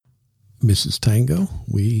Mrs. Tango,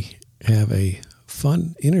 we have a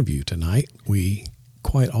fun interview tonight. We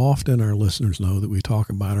quite often, our listeners know that we talk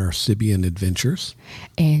about our Sybian adventures.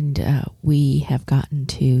 And we have gotten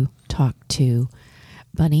to talk to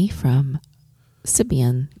Bunny from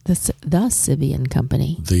Sybian, the Sybian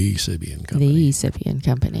Company. The Sybian Company. The Sybian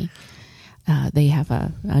Company. They have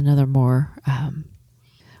another more,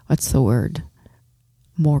 what's the word?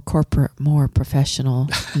 More corporate, more professional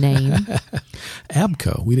name.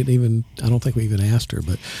 Abco. I don't think we even asked her,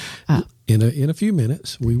 but in a few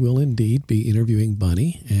minutes, we will indeed be interviewing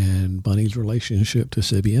Bunny, and Bunny's relationship to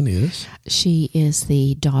Sybian is? She is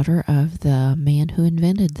the daughter of the man who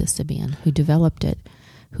invented the Sybian, who developed it,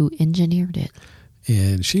 who engineered it.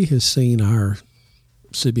 And she has seen our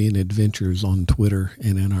Sybian adventures on Twitter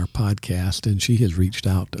and in our podcast, and she has reached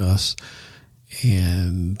out to us,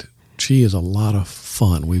 and she is a lot of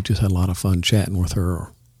fun. We've just had a lot of fun chatting with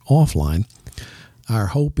her offline. Our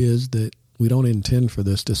hope is that we don't intend for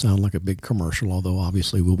this to sound like a big commercial, although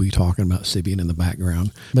obviously we'll be talking about Sybian in the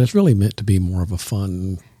background. But it's really meant to be more of a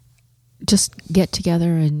fun... Just get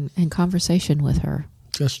together and conversation with her.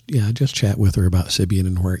 Just chat with her about Sybian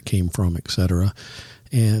and where it came from, etc.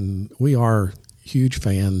 And we are huge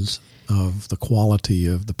fans of the quality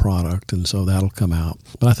of the product, and so that'll come out.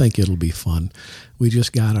 But I think it'll be fun. We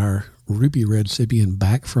just got our ruby red Sybian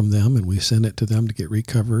back from them, and we sent it to them to get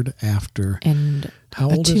recovered after. And how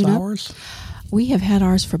old is ours? We have had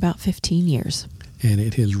ours for about 15 years. And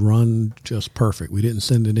it has run just perfect. We didn't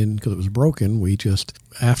send it in because it was broken. We just,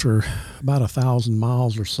 after about 1,000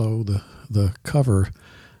 miles or so, the cover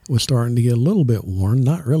was starting to get a little bit worn.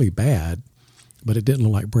 Not really bad, but it didn't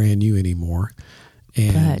look like brand new anymore.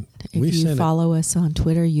 And but if you follow us on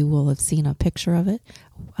Twitter, you will have seen a picture of it.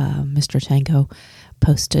 Mr. Tango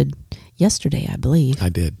posted yesterday, I believe. I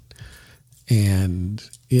did. And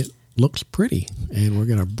it looks pretty. And we're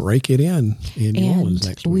going to break it in New Orleans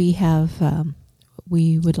next week.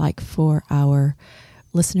 We would like for our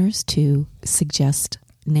listeners to suggest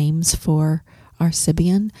names for our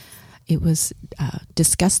Sybian. It was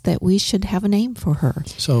discussed that we should have a name for her.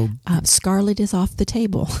 So Scarlet is off the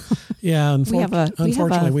table. Yeah,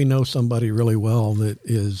 unfortunately, we know somebody really well that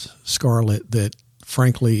is Scarlet that,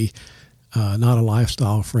 frankly, not a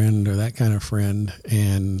lifestyle friend or that kind of friend,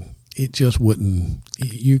 and it just wouldn't,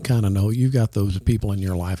 you kind of know, you've got those people in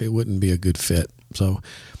your life, it wouldn't be a good fit. So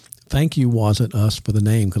thank you, Wasn't Us, for the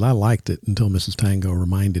name, because I liked it until Mrs. Tango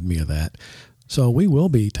reminded me of that. So we will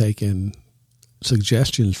be taking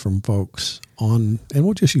suggestions from folks and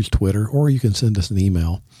we'll just use Twitter, or you can send us an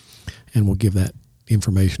email, and we'll give that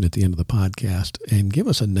information at the end of the podcast, and give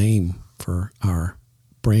us a name for our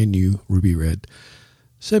brand new ruby red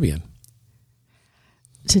Sybian.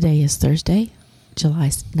 Today is Thursday, July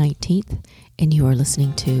 19th, and you are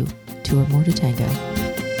listening to Two or More to Tango.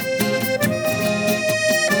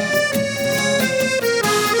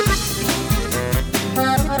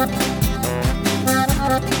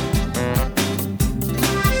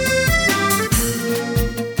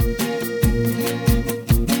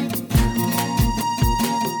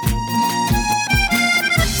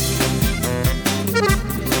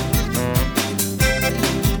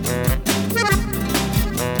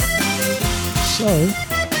 So,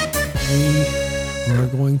 we are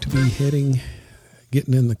going to be getting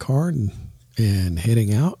in the car and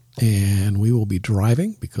heading out, and we will be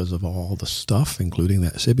driving because of all the stuff, including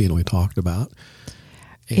that Sybian we talked about.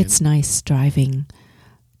 And it's nice driving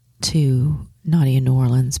to Nadia, New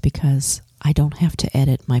Orleans, because I don't have to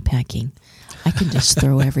edit my packing. I can just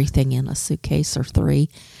throw everything in a suitcase or 3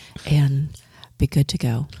 and be good to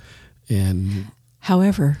go. And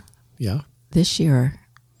however, yeah, this year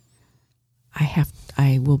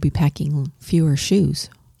I will be packing fewer shoes.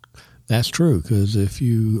 That's true, because if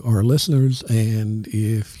you are listeners and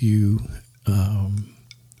if you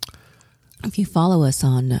follow us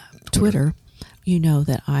on Twitter, you know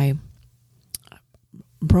that I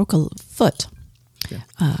broke a foot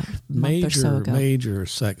a month or so ago. Major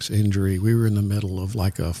sex injury. We were in the middle of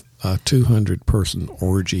like a 200-person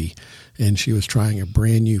orgy, and she was trying a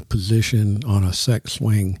brand new position on a sex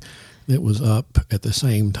swing that was up at the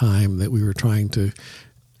same time that we were trying to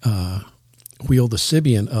wheel the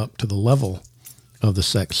Sybian up to the level of the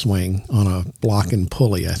sex swing on a block and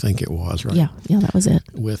pulley, I think it was, right? Yeah, that was it.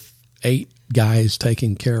 With 8 guys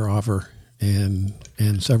taking care of her and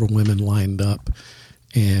several women lined up,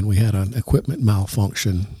 and we had an equipment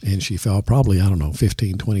malfunction, and she fell probably,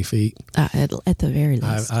 15, 20 feet. At the very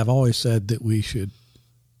least. I've always said that we should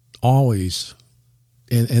always,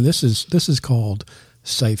 and this is called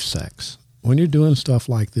safe sex. When you're doing stuff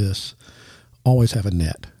like this, always have a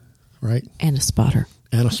net, right? And a spotter.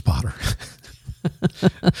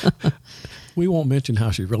 We won't mention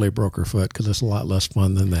how she really broke her foot because it's a lot less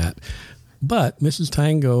fun than that. But Mrs.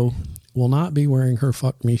 Tango will not be wearing her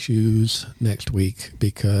fuck me shoes next week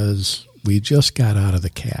because we just got out of the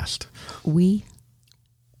cast. We?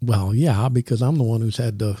 Well, yeah, because I'm the one who's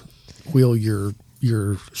had to wheel your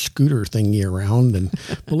scooter thingy around, and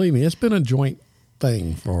believe me, it's been a joint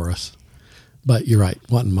thing for us. But you're right,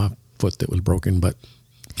 it wasn't my foot that was broken, but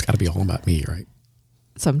it's got to be all about me, right?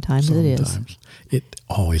 Sometimes it is. It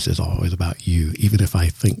always is about you, even if I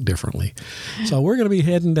think differently. So we're going to be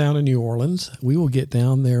heading down to New Orleans. We will get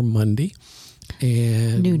down there Monday.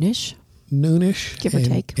 And Noonish, give or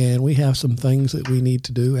take. And we have some things that we need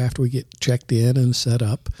to do after we get checked in and set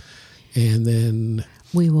up. And then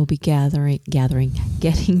we will be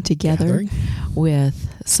getting together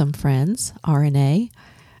with some friends, RNA,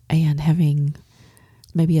 and having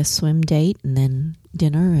maybe a swim date and then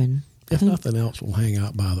dinner. And if nothing else, we'll hang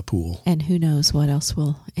out by the pool. And who knows what else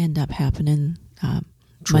will end up happening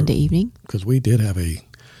Monday evening. Because we did have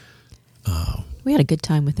we had a good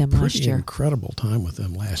time with them last year. Incredible time with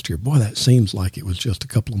them last year. Boy, that seems like it was just a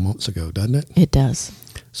couple of months ago, doesn't it? It does.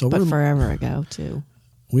 But forever ago, too.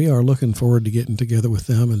 We are looking forward to getting together with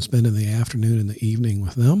them and spending the afternoon and the evening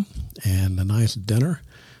with them and a nice dinner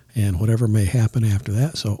and whatever may happen after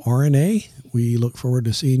that. So RNA, we look forward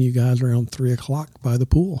to seeing you guys around 3 o'clock by the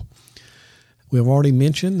pool. We have already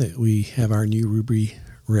mentioned that we have our new ruby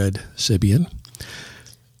red Sybian.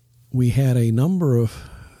 We had a number of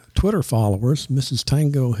Twitter followers. Mrs.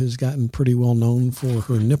 Tango has gotten pretty well known for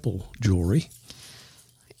her nipple jewelry.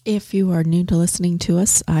 If you are new to listening to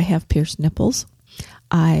us, I have pierced nipples.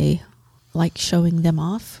 I like showing them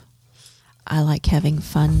off. I like having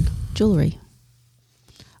fun jewelry.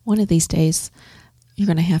 One of these days, you're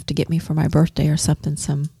going to have to get me for my birthday or something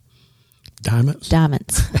some diamonds.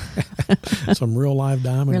 Some real live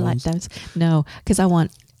diamond real life diamonds. No, because I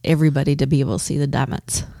want everybody to be able to see the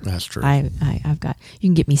diamonds. That's true. I've got. You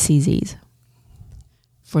can get me CZs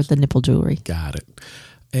for the nipple jewelry. Got it.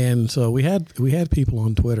 And so we had people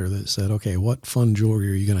on Twitter that said, okay, what fun jewelry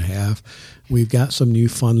are you going to have? We've got some new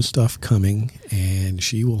fun stuff coming, and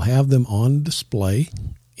she will have them on display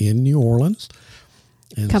in New Orleans.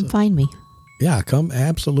 And come find me. Yeah,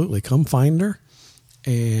 absolutely. Come find her.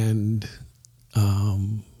 And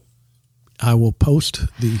I will post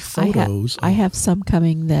the photos. I have some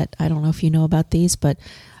coming that I don't know if you know about these, but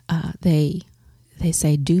they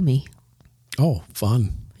say, do me. Oh,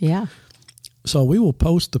 fun. Yeah. So we will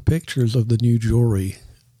post the pictures of the new jewelry.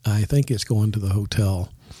 I think it's going to the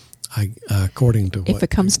hotel, according to what... If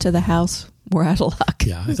it comes to the house, we're out of luck.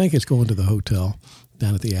 Yeah, I think it's going to the hotel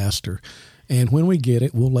down at the Astor. And when we get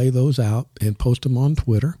it, we'll lay those out and post them on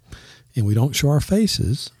Twitter. And we don't show our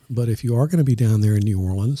faces, but if you are going to be down there in New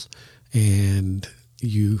Orleans and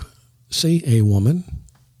you see a woman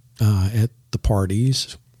at the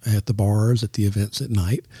parties, at the bars, at the events at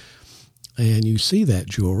night, and you see that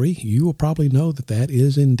jewelry, you will probably know that that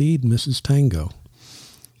is indeed Mrs. Tango.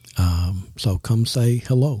 So come say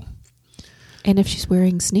hello. And if she's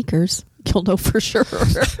wearing sneakers, you'll know for sure.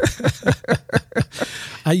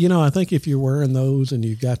 I think if you're wearing those and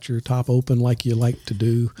you've got your top open like you like to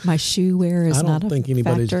do, my shoe wear is not a factor. I don't think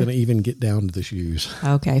anybody's going to even get down to the shoes.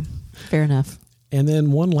 Okay, fair enough. And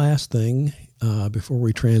then one last thing before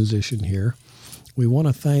we transition here, we want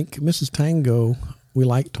to thank Mrs. Tango. We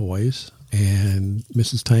like toys. And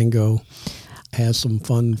Mrs. Tango has some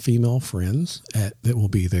fun female friends that will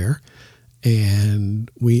be there. And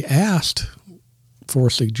we asked for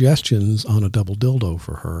suggestions on a double dildo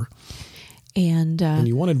for her. And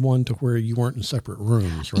you wanted one to where you weren't in separate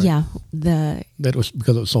rooms, right? Yeah. That was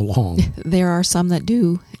because it was so long. There are some that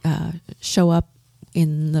do show up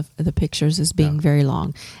in the pictures as being very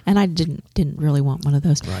long. And I didn't really want one of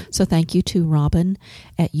those. Right. So thank you to Robin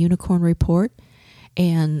at Unicorn Report.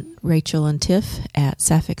 And Rachel and Tiff at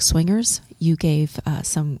Sapphic Swingers. You gave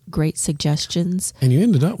some great suggestions. And you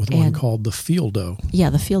ended up with one called the Fieldo. Yeah,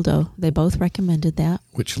 the Fieldo. They both recommended that.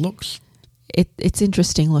 Which looks... It's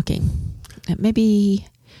interesting looking. Maybe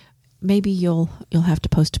you'll have to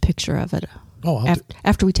post a picture of it. Oh,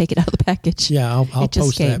 after we take it out of the package. Yeah, I'll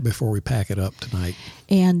post that before we pack it up tonight.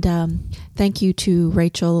 And thank you to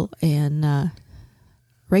Rachel and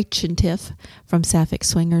Rach and Tiff from Sapphic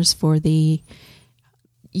Swingers for the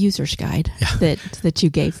user's guide that you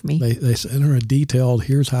gave me. They sent her a detailed,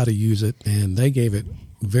 here's how to use it, and they gave it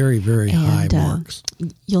very, very high marks.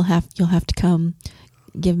 You'll have to come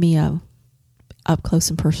give me a up close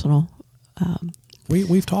and personal.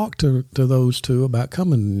 We've talked to those two about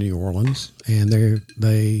coming to New Orleans, and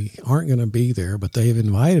they aren't going to be there, but they've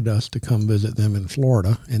invited us to come visit them in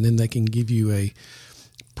Florida, and then they can give you a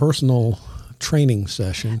personal training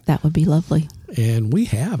session. That would be lovely. And we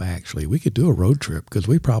could do a road trip because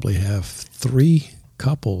we probably have 3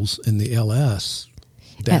 couples in the LS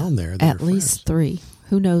down there. At least 3.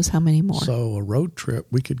 Who knows how many more? So a road trip,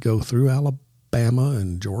 we could go through Alabama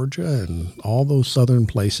and Georgia and all those southern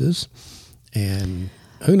places. And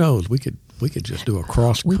who knows, we could just do a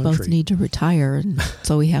cross country. We both need to retire, and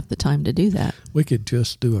so we have the time to do that. We could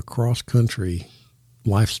just do a cross country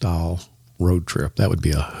lifestyle road trip. That would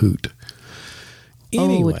be a hoot.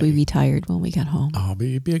 Anyway, would we be tired when we got home? But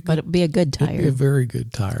it'd be a good tired. It'd be a very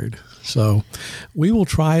good tired. So we will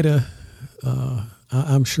try to,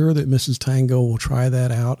 I'm sure that Mrs. Tango will try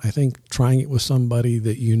that out. I think trying it with somebody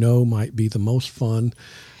that you know might be the most fun.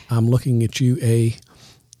 I'm looking at you,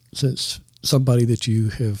 since somebody that you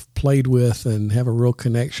have played with and have a real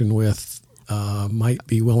connection with might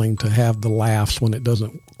be willing to have the laughs when it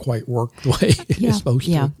doesn't quite work the way it's supposed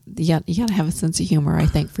to. Yeah, you got to have a sense of humor, I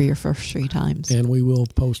think, for your first 3 times. And we will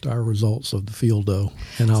post our results of the field dough,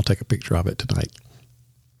 and I'll take a picture of it tonight.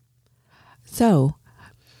 So,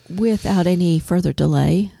 without any further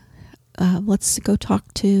delay, let's go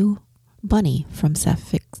talk to Bunny from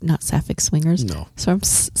not Sapphic Swingers. No. From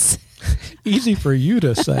Easy for you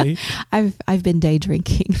to say. I've been day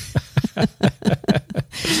drinking.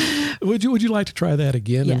 Would you like to try that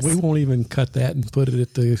again? Yes. And we won't even cut that and put it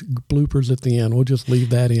at the bloopers at the end. We'll just leave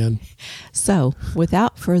that in. So,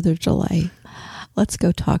 without further delay, let's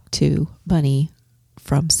go talk to Bunny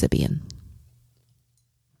from Sybian.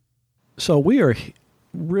 So we are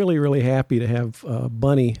really, really happy to have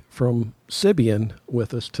Bunny from Sybian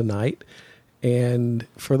with us tonight. And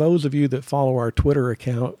for those of you that follow our Twitter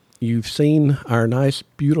account, you've seen our nice,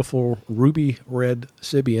 beautiful ruby red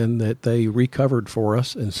Sybian that they recovered for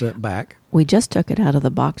us and sent back. We just took it out of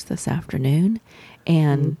the box this afternoon,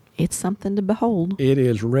 and it's something to behold. It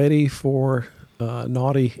is ready for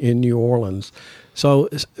Naughty in New Orleans. So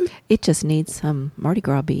it just needs some Mardi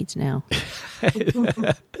Gras beads now.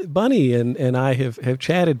 Bunny and I have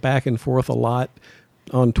chatted back and forth a lot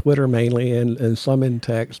on Twitter mainly and some in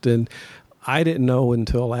text, and I didn't know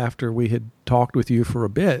until after we had talked with you for a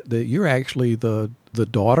bit that you're actually the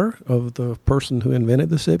daughter of the person who invented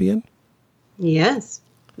the Sybian. Yes,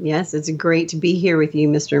 it's great to be here with you,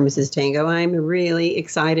 Mr. and Mrs. Tango. I'm really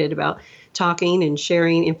excited about talking and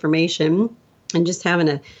sharing information and just having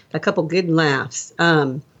a couple good laughs.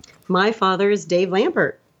 My father is Dave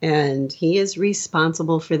Lampert, and he is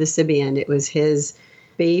responsible for the Sybian. It was his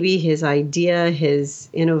baby, his idea, his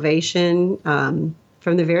innovation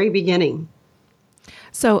from the very beginning.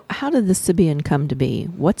 So how did the Sybian come to be?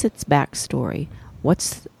 What's its backstory?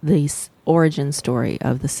 What's the origin story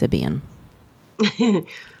of the Sybian?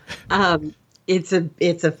 It's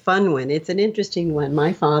a fun one. It's an interesting one.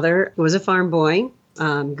 My father was a farm boy,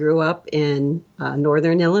 grew up in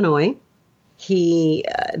northern Illinois.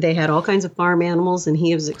 They had all kinds of farm animals, and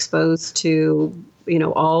he was exposed to,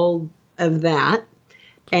 all of that.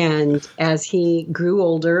 And as he grew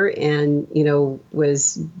older and,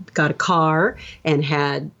 got a car and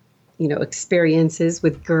had, experiences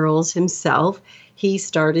with girls himself, he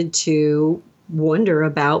started to wonder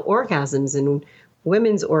about orgasms and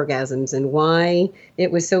women's orgasms and why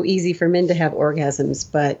it was so easy for men to have orgasms,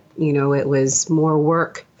 but, it was more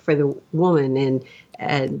work for the woman,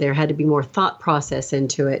 and there had to be more thought process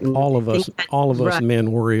into it. And all of us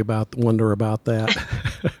men wonder about that.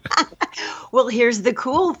 Well, here's the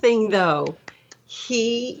cool thing, though.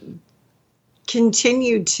 He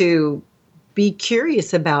continued to be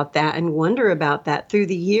curious about that and wonder about that through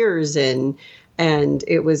the years. And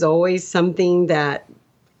it was always something that,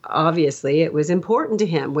 obviously, it was important to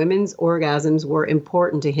him. Women's orgasms were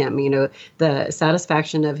important to him. The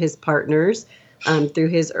satisfaction of his partners through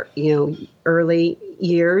his, early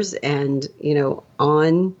years and,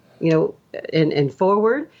 on, and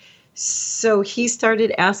forward. So he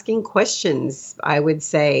started asking questions, I would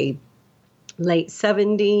say, late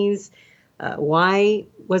 70s. Why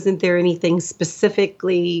wasn't there anything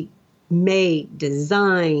specifically made,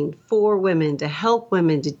 designed for women, to help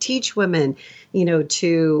women, to teach women,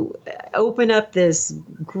 to open up this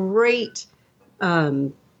great,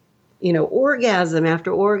 orgasm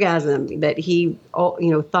after orgasm that he,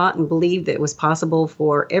 thought and believed that it was possible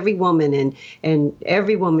for every woman, and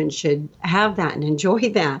every woman should have that and enjoy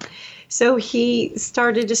that. So he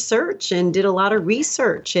started to search and did a lot of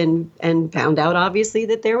research and found out, obviously,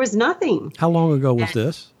 that there was nothing. How long ago was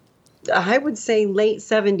this? I would say late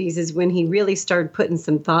 70s is when he really started putting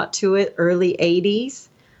some thought to it, early 80s,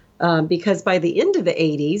 because by the end of the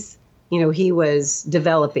 80s, he was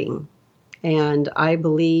developing. And I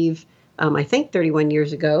believe, I think 31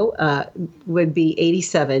 years ago would be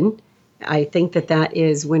 87. I think that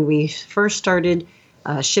is when we first started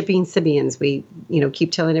shipping Sybians. We,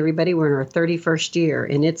 keep telling everybody we're in our 31st year,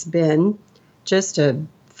 and it's been just a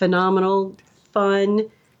phenomenal, fun,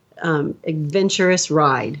 adventurous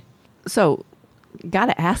ride. So, got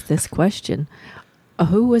to ask this question.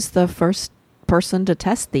 Who was the first person to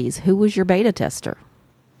test these? Who was your beta tester?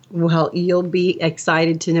 Well, you'll be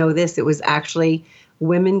excited to know this. It was actually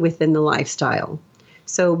women within the lifestyle.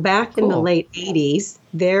 So back in the late 80s,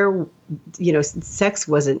 sex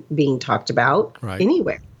wasn't being talked about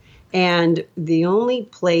anywhere. And the only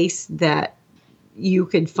place that you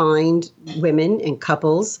could find women and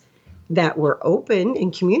couples that were open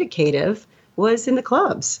and communicative was in the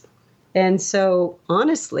clubs. And so,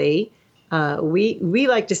 honestly, we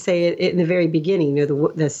like to say it in the very beginning. The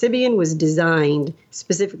Sybian was designed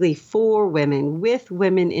specifically for women, with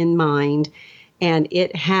women in mind, and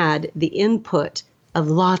it had the input of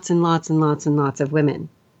lots and lots and lots and lots of women.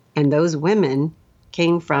 And those women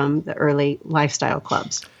came from the early lifestyle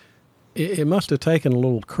clubs. It must have taken a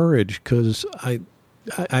little courage, because I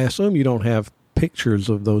assume you don't have pictures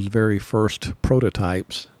of those very first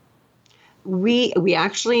prototypes. We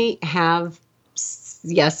actually have,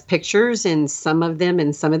 yes, pictures, and some of them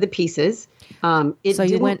and some of the pieces. So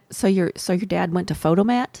your dad went to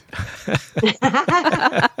Photomat?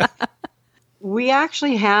 We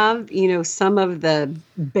actually have, some of the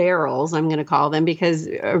barrels, I'm going to call them, because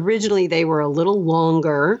originally they were a little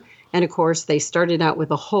longer. And of course, they started out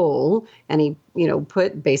with a hole, and he,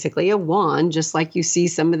 put basically a wand, just like you see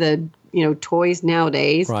some of the, toys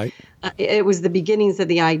nowadays. Right. It was the beginnings of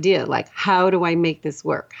the idea, like, how do I make this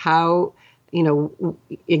work? How,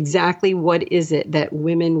 exactly what is it that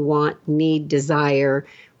women want, need, desire?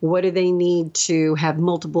 What do they need to have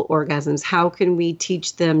multiple orgasms? How can we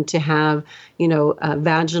teach them to have,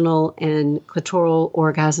 vaginal and clitoral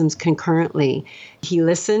orgasms concurrently? He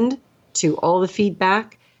listened to all the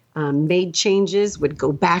feedback, made changes, would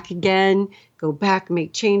go back again, go back,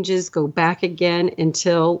 make changes, go back again,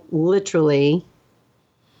 until literally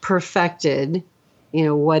perfected,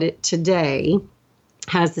 what it today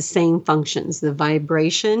has the same functions, the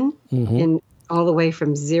vibration, and all the way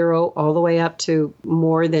from 0 all the way up to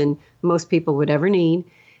more than most people would ever need,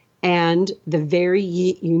 and the very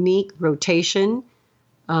unique rotation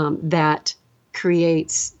that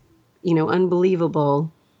creates,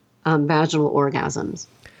 unbelievable vaginal orgasms.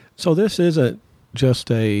 So this isn't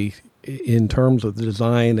just in terms of the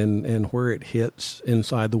design and where it hits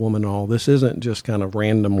inside the woman and all, this isn't just kind of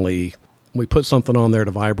randomly, we put something on there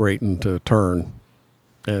to vibrate and to turn.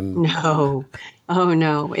 And no. Oh,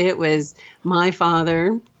 no. It was, my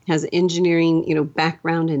father has engineering,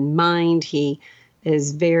 background in mind. He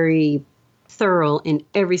is very thorough in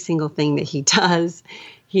every single thing that he does.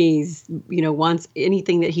 He's, wants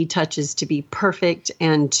anything that he touches to be perfect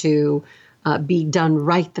and to be done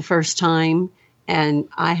right the first time. And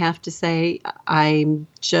I have to say, I'm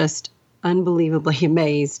just unbelievably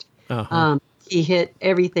amazed. He hit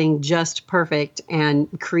everything just perfect and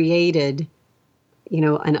created,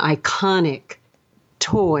 an iconic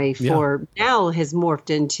toy for now has morphed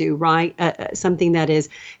into something that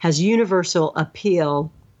has universal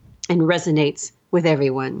appeal and resonates with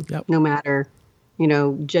everyone, no matter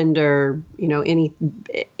gender,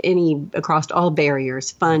 any across all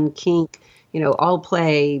barriers, fun, kink, all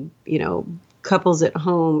play, couples at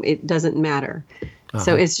home. It doesn't matter.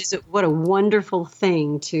 So it's just what a wonderful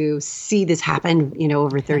thing to see this happen,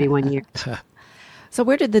 over 31 years. So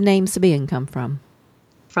where did the name Sybian come from?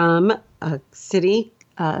 From a city,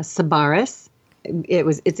 Sybaris.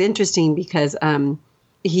 It's interesting because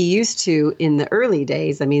he used to, in the early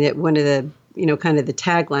days, one of the, kind of the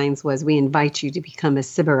taglines was, we invite you to become a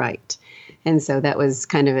Sybarite. And so that was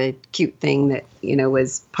kind of a cute thing that,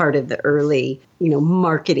 was part of the early,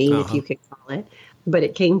 marketing, if you could call it. But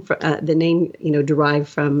it came from, the name, derived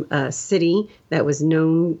from a city that was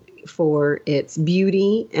known for its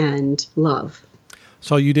beauty and love.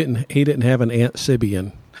 So he didn't have an Aunt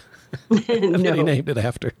Sybian. No. He named it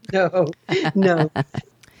after. No.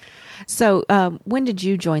 So when did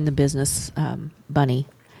you join the business, Bunny?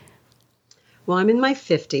 Well, I'm in my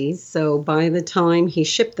 50s. So by the time he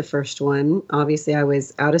shipped the first one, obviously I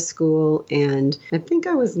was out of school, and I think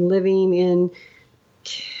I was living in,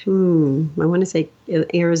 I want to say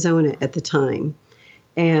Arizona at the time.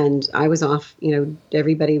 And I was off,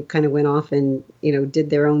 everybody kind of went off and,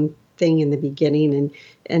 did their own thing in the beginning,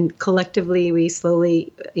 and collectively we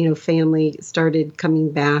slowly, family started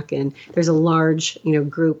coming back, and there's a large,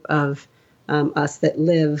 group of us that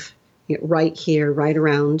live right here, right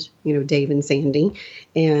around, Dave and Sandy,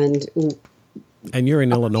 and you're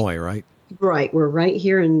in Illinois, right? Right. We're right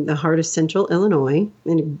here in the heart of central Illinois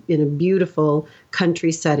in a beautiful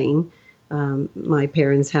country setting. My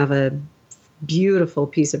parents have a beautiful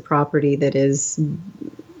piece of property that is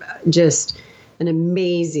just an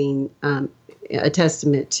amazing a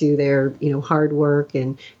testament to their hard work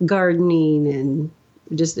and gardening, and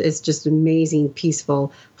it's just an amazing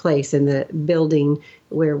peaceful place. And the building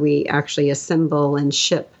where we actually assemble and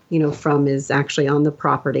ship from is actually on the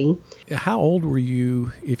property. How old were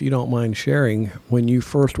you, if you don't mind sharing, when you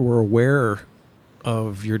first were aware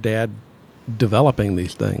of your dad developing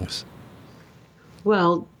these things?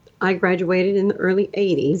 Well, I graduated in the early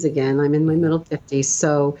 80s. Again, I'm in my middle 50s.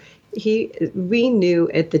 So we knew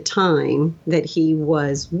at the time that he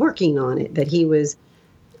was working on it, that he was,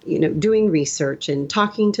 doing research and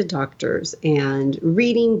talking to doctors and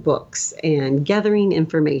reading books and gathering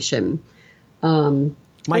information.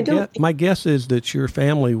 My guess is that your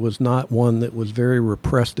family was not one that was very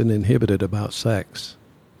repressed and inhibited about sex.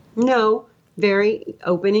 No, very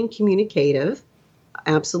open and communicative.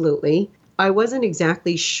 Absolutely. I wasn't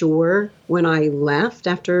exactly sure when I left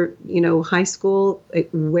after, high school,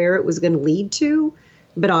 where it was going to lead to.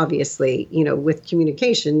 But obviously, with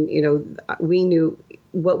communication, we knew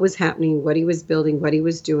what was happening, what he was building, what he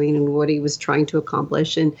was doing, and what he was trying to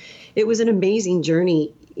accomplish. And it was an amazing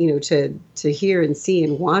journey, to hear and see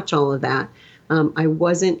and watch all of that. I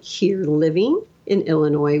wasn't here living in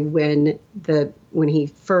Illinois when he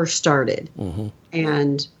first started. Mm-hmm.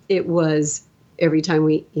 And it was every time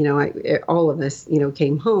we, all of us,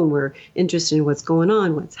 came home, we're interested in what's going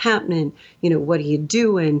on, what's happening, what are you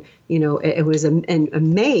doing? It was and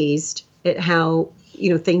amazed at how,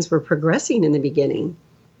 things were progressing in the beginning.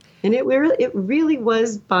 And it really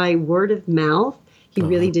was by word of mouth. He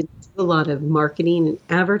really did a lot of marketing and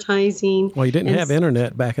advertising. Well, you didn't have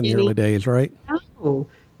internet back in the early days, right?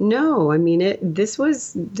 No. I mean, this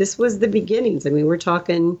was the beginnings. I mean, we're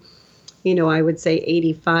talking, I would say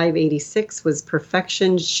 85, 86 was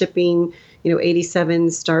perfection. Shipping,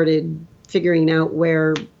 87 started figuring out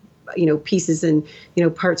where, pieces and,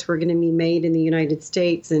 parts were going to be made in the United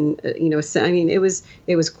States. And, so, I mean, it was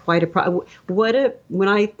quite a problem. When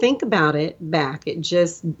I think about it back,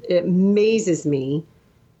 it amazes me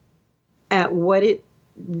at what it,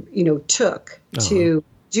 took to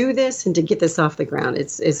do this and to get this off the ground.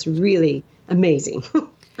 It's really amazing.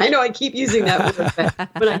 I know I keep using that word,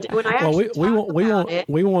 but when I actually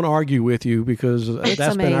we won't argue with you because that's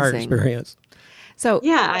amazing. Been our experience. So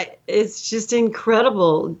yeah, it's just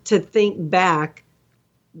incredible to think back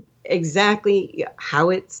exactly how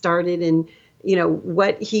it started and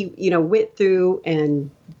what he went through and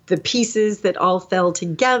the pieces that all fell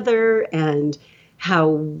together and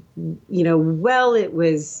how well it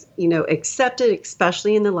was accepted,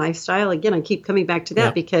 especially in the lifestyle. Again, I keep coming back to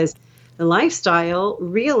that because the lifestyle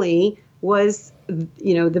really was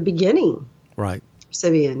the beginning, right?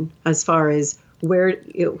 Sybian, as far as where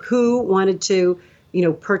who wanted to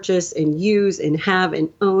purchase and use and have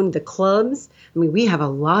and own the clubs. I mean, we have a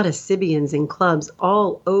lot of Sybians in clubs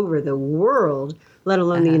all over the world, let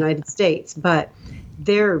alone the United States, but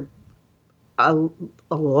they're a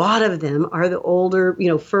lot of them are the older,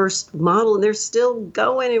 first model, and they're still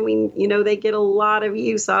going. And they get a lot of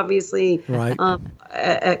use, obviously, right.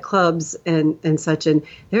 At clubs and such. And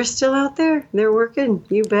they're still out there. They're working.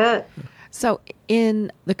 You bet. So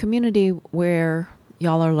in the community where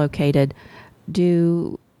y'all are located,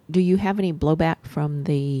 do you have any blowback from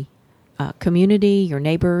the community, your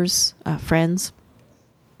neighbors, friends?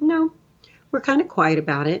 No, we're kind of quiet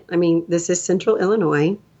about it. I mean, this is central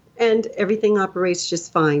Illinois. And everything operates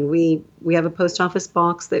just fine. We have a post office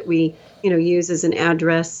box that we, use as an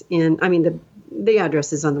address. The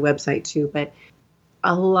address is on the website too, but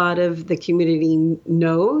a lot of the community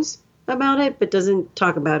knows about it, but doesn't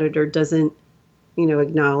talk about it or doesn't,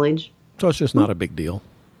 acknowledge. So it's just not a big deal.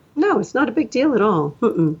 No, it's not a big deal at all.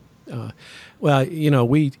 Well,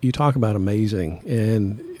 you talk about amazing,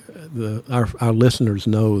 and our listeners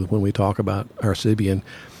know when we talk about our Sybian,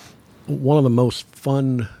 one of the most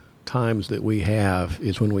fun times that we have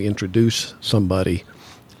is when we introduce somebody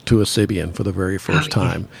to a Sybian for the very first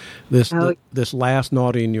time. This last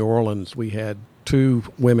Naughty in New Orleans, we had two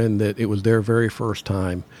women that it was their very first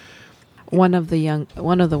time. One of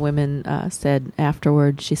the women said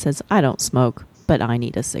afterward, she says, "I don't smoke, but I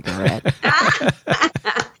need a cigarette."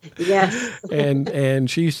 Yes. And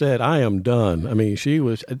she said, "I am done." I mean, she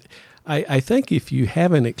was. I think if you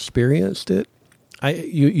haven't experienced it,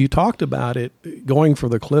 you talked about it going for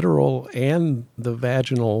the clitoral and the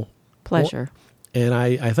vaginal pleasure, and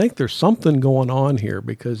I think there's something going on here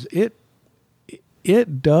because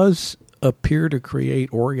it does appear to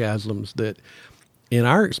create orgasms that in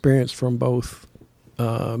our experience from both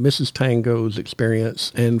Mrs. Tango's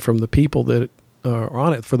experience and from the people that are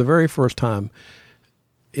on it for the very first time,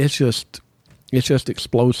 it's just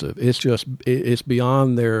explosive. It's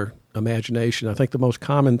beyond their imagination. I think the most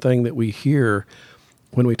common thing that we hear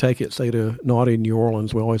when we take it, say, to Naughty New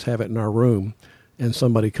Orleans, we always have it in our room, and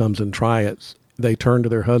somebody comes and try it. They turn to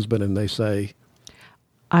their husband and they say,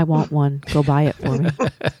 I want one. Go buy it for me.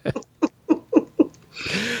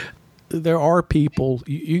 There are people,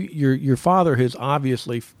 your father has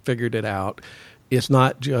obviously figured it out. It's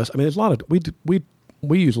not just, I mean, there's a lot of,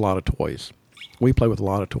 we use a lot of toys. We play with a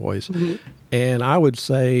lot of toys. Mm-hmm. And I would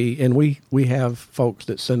say, and we have folks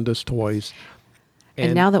that send us toys.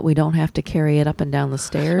 And now that we don't have to carry it up and down the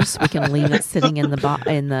stairs, we can leave it sitting in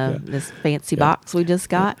the this fancy box we just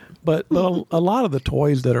got. But a lot of the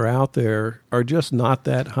toys that are out there are just not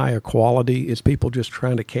that high a quality. It's people just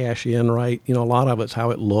trying to cash in, right? You know, a lot of it's how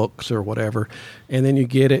it looks or whatever. And then you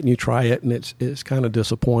get it and you try it, and it's kind of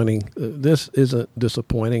disappointing. This isn't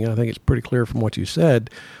disappointing. I think it's pretty clear from what you said.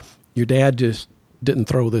 Your dad just didn't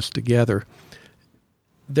throw this together.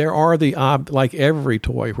 There are like every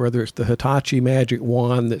toy, whether it's the Hitachi Magic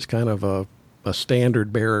Wand that's kind of a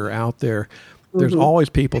standard bearer out there, there's always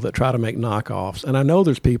people that try to make knockoffs. And I know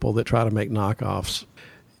there's people that try to make knockoffs.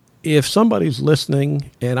 If somebody's listening,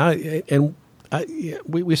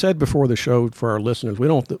 we said before the show for our listeners, we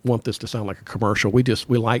don't want this to sound like a commercial. We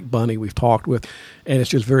like Bunny, we've talked with, and it's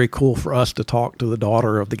just very cool for us to talk to the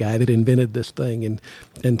daughter of the guy that invented this thing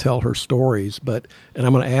and tell her stories. And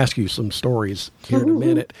I'm going to ask you some stories here in a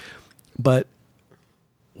minute. But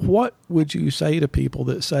what would you say to people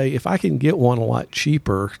that say, if I can get one a lot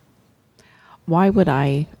cheaper? Why would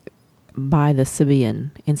I buy the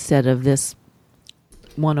Sybian instead of this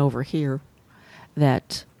one over here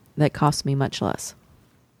that costs me much less?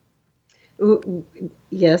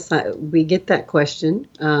 Yes, we get that question,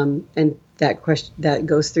 and that question that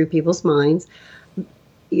goes through people's minds.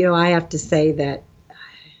 You know, I have to say that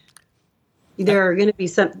there are going to be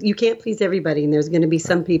some, you can't please everybody, and there's going to be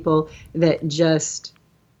some people that just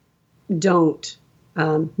don't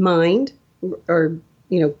mind, or,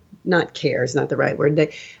 you know, not care is not the right word.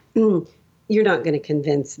 You're not going to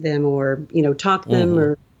convince them or, you know, talk them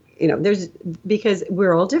or, you know, because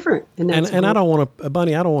we're all different. And I don't want to,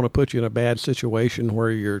 Bunny, I don't want to put you in a bad situation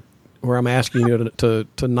where I'm asking you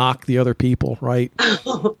to knock the other people, right?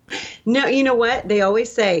 No, you know what? They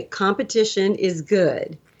always say competition is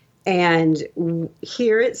good. And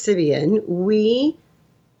here at Sybian,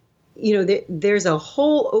 there's a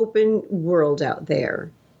whole open world out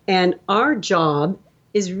there. And our job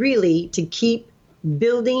is really to keep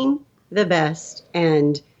building the best.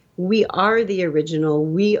 And we are the original.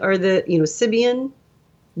 We are the, Sybian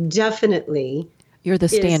definitely. You're the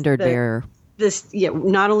standard bearer.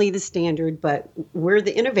 Not only the standard, but we're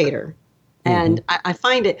the innovator. And I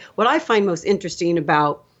find what I find most interesting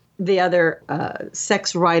about the other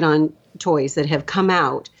sex ride-on toys that have come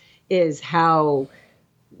out is how,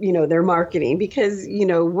 their marketing, because,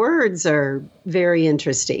 words are very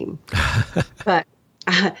interesting. But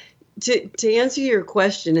to answer your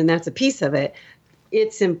question, and that's a piece of it,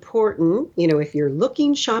 it's important, if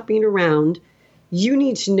you're shopping around, you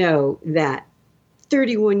need to know that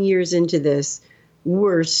 31 years into this,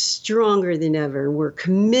 we're stronger than ever. We're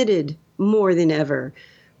committed more than ever.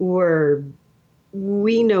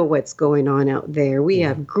 We know what's going on out there. We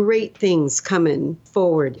have great things coming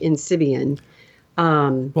forward in Sybian.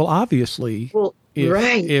 Well, obviously,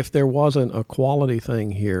 if there wasn't a quality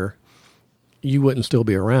thing here, you wouldn't still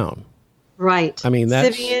be around. Right. I mean,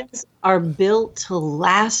 Sybians are built to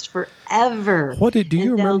last forever. Do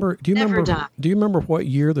you remember? Do you remember what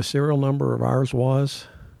year the serial number of ours was?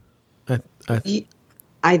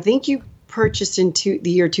 I think you purchased in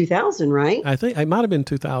the year 2000, right? I think it might have been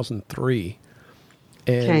 2003.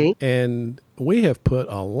 And we have put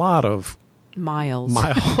a lot of miles.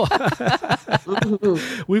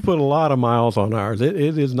 We put a lot of miles on ours. It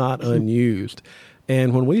is not unused.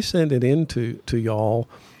 And when we send it into y'all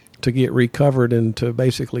to get recovered and to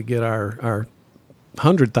basically get our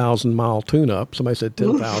 100,000 mile tune-up, somebody said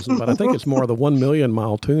 10,000, but I think it's more the 1 million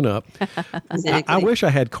mile tune-up. Exactly. I wish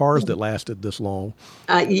I had cars that lasted this long.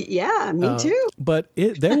 Yeah, me too. But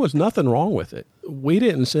there was nothing wrong with it. We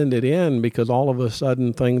didn't send it in because all of a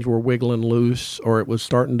sudden things were wiggling loose or it was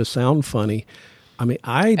starting to sound funny. I mean,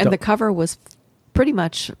 and the cover was pretty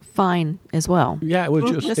much fine as well. Yeah, it was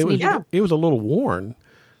it was a little worn,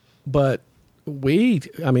 but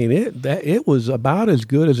it was about as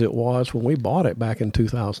good as it was when we bought it back in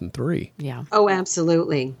 2003. Yeah. Oh,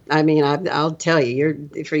 absolutely. I mean, I'll tell you,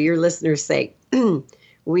 for your listeners' sake,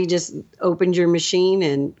 we just opened your machine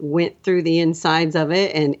and went through the insides of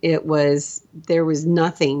it, and there was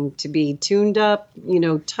nothing to be tuned up,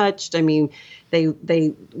 touched. I mean, they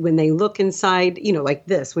when they look inside, like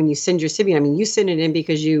this, when you send your Sybian, I mean, you send it in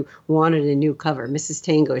because you wanted a new cover. Mrs.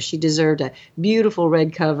 Tango, she deserved a beautiful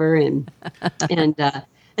red cover, and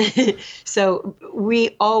so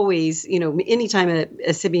we always, anytime a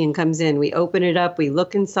Sybian comes in, we open it up, we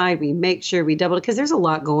look inside, we make sure we double it, because there's a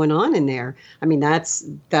lot going on in there. I mean,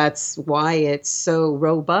 that's why it's so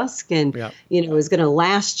robust and, is going to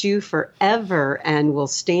last you forever and will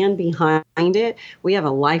stand behind it. We have a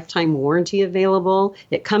lifetime warranty available.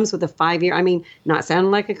 It comes with a 5-year, I mean, not sounding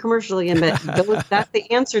like a commercial again, but that's the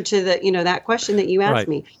answer to that question that you asked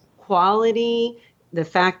me. Quality, the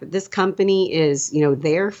fact that this company is,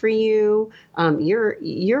 there for you,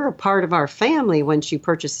 you're a part of our family once you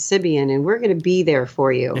purchase a Sybian, and we're going to be there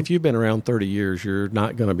for you. If you've been around 30 years, you're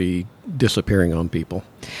not going to be disappearing on people.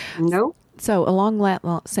 No. So along that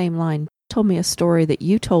same line, told me a story that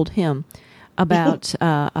you told him about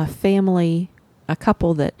a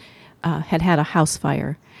couple that had a house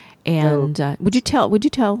fire, and would you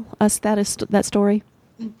tell us that story?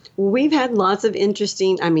 We've had lots of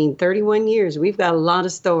interesting, 31 years, we've got a lot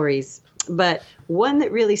of stories. But one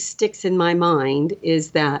that really sticks in my mind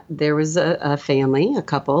is that there was a family, a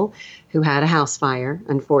couple, who had a house fire,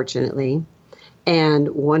 unfortunately. And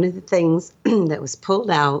one of the things that was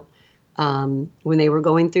pulled out when they were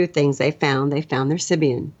going through things, they found their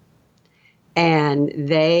Sybian. And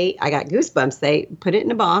I got goosebumps. They put it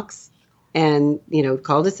in a box and,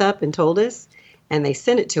 called us up and told us, and they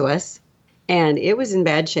sent it to us. And it was in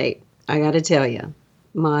bad shape, I got to tell you.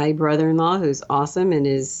 My brother-in-law, who's awesome and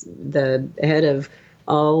is the head of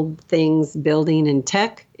all things building and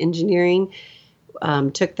tech engineering,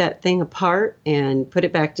 took that thing apart and put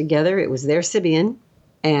it back together. It was their Sybian,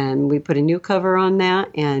 and we put a new cover on that,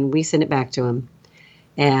 and we sent it back to him.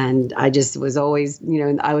 And I just was always,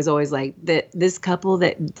 I was always like, this couple,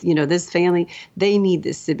 this family, they need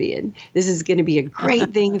this Sybian. This is going to be a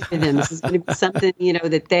great thing for them. This is going to be something,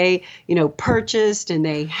 that they, purchased and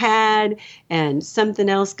they had, and something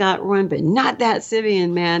else got ruined, but not that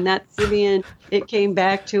Sybian, man. That Sybian, it came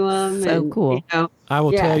back to them. So cool. I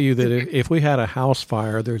will tell you that if we had a house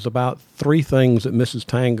fire, there's about 3 things that Mrs.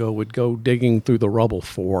 Tango would go digging through the rubble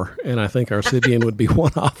for, and I think our Sybian would be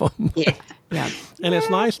one of them. Yeah. And it's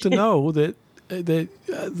nice to know that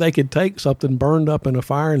they could take something burned up in a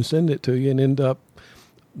fire and send it to you and end up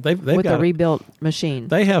they've with got a rebuilt machine.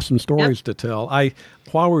 They have some stories to tell.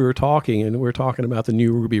 While we were talking, and we were talking about the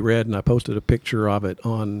new Ruby Red, and I posted a picture of it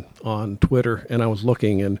on Twitter, and I was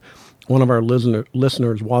looking, and one of our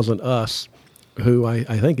listeners wasn't us, who I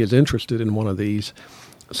think is interested in one of these,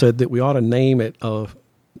 said that we ought to name it,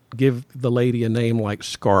 give the lady a name like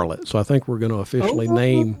Scarlet. So I think we're going to officially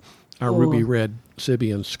name our Ruby Red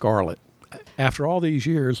Sybian Scarlet. After all these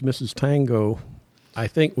years, Mrs. Tango, I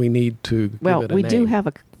think we need to give it a name. Well, we do have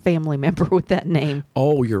a family member with that name.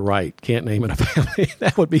 Oh, you're right. Can't name it a family.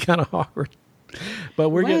 That would be kind of hard. But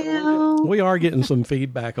we are getting some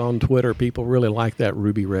feedback on Twitter. People really like that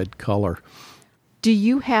ruby red color. Do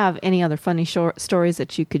you have any other funny stories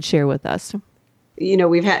that you could share with us?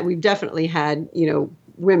 We've definitely had,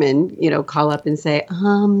 women, call up and say,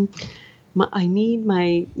 I need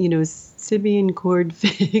my, Sybian cord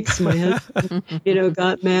fixed. My husband,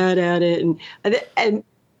 got mad at it. And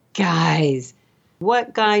guys,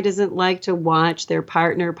 what guy doesn't like to watch their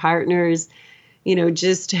partners,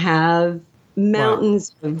 just have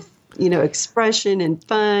mountains of, expression and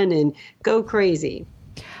fun and go crazy.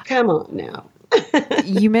 Come on now.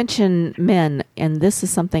 You mentioned men, and this is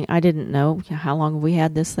something I didn't know. How long have we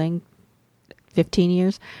had this thing? 15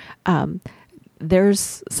 years.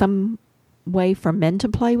 There's some way for men to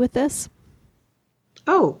play with this?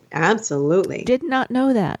 Oh, absolutely. Did not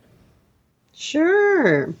know that.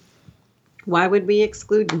 Sure. Why would we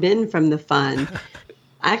exclude men from the fun?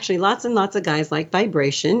 Actually, lots and lots of guys like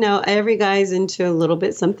vibration. Now, every guy's into a little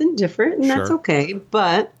bit something different, and that's okay.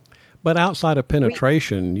 But outside of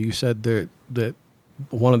penetration, you said that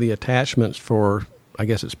one of the attachments for, I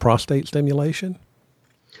guess it's prostate stimulation?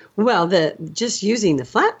 Well, just using the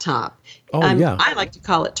flat top. I like to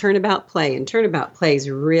call it turnabout play, and turnabout play is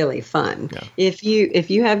really fun. Yeah. If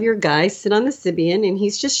you have your guy sit on the Sybian and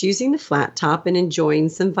he's just using the flat top and enjoying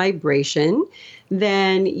some vibration,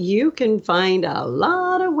 then you can find a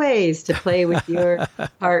lot of ways to play with your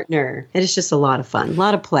partner. And it's just a lot of fun, a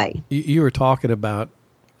lot of play. You were talking about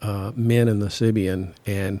men in the Sybian,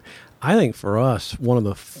 and I think for us, one of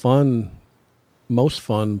the most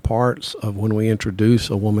fun parts of when we introduce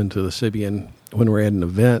a woman to the Sybian when we're at an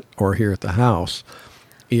event or here at the house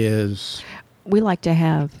is we like to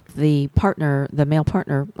have the partner, the male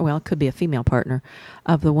partner, well, it could be a female partner,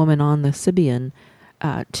 of the woman on the Sybian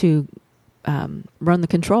to run the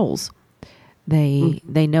controls. They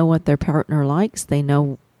know what their partner likes. They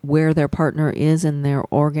know where their partner is in their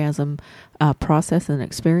orgasm process and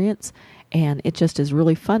experience. And it just is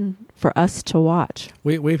really fun for us to watch.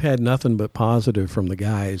 We've had nothing but positive from the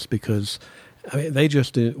guys because, I mean, they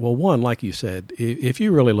just, well, one, like you said, if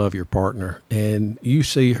you really love your partner and you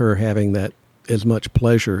see her having that as much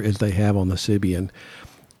pleasure as they have on the Sybian,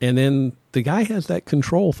 and then the guy has that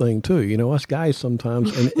control thing too. You know, us guys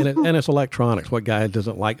sometimes, and it's electronics. What guy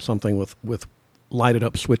doesn't like something with lighted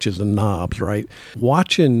up switches and knobs, right?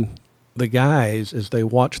 Watching the guys as they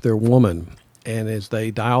watch their woman and as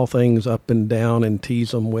they dial things up and down and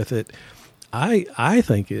tease them with it, I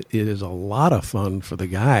think it is a lot of fun for the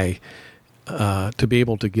guy to be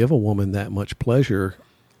able to give a woman that much pleasure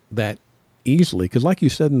that easily. Because like you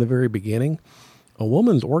said in the very beginning, a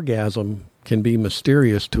woman's orgasm can be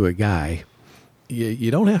mysterious to a guy.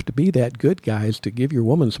 You don't have to be that good, guys, to give your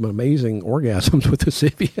woman some amazing orgasms with the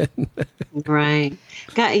Sybian. Right.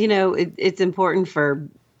 God, you know, it's important for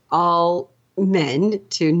all men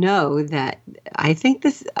to know that I think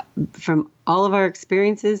this, from all of our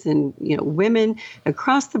experiences, and, you know, women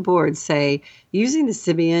across the board say using the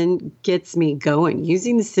Sybian gets me going.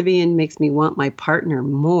 Using the Sybian makes me want my partner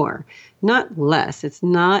more, not less. It's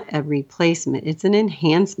not a replacement. It's an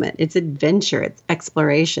enhancement. It's adventure. It's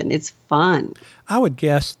exploration. It's fun. I would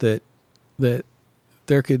guess that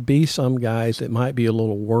there could be some guys that might be a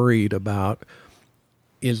little worried about,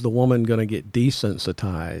 is the woman going to get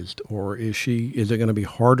desensitized, or is it going to be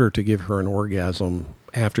harder to give her an orgasm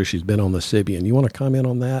after she's been on the Sybian? You want to comment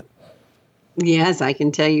on that? Yes, I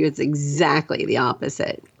can tell you it's exactly the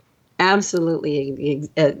opposite. Absolutely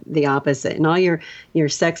the opposite. And all your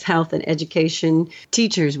sex health and education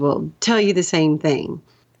teachers will tell you the same thing.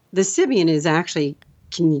 The Sybian is actually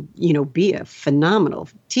can, you know, be a phenomenal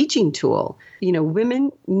teaching tool. You know,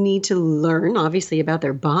 women need to learn, obviously, about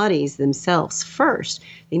their bodies themselves first.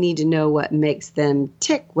 They need to know what makes them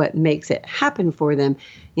tick, what makes it happen for them,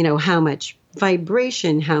 you know, how much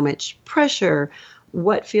vibration, how much pressure,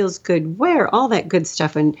 what feels good where, all that good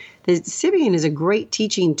stuff. And the Sybian is a great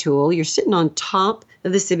teaching tool. You're sitting on top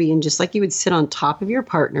of the Sybian just like you would sit on top of your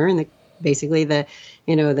partner in basically the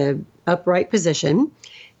upright position.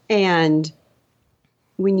 And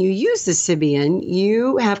when you use the Sybian,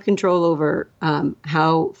 you have control over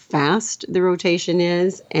how fast the rotation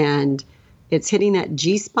is, and it's hitting that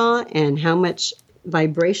G spot and how much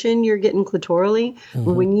vibration you're getting clitorally.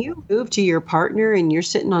 Mm-hmm. When you move to your partner and you're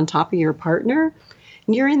sitting on top of your partner,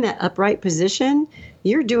 and you're in that upright position,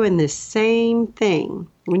 you're doing the same thing.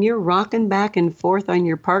 When you're rocking back and forth on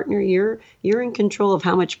your partner, you're in control of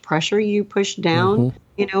how much pressure you push down, mm-hmm.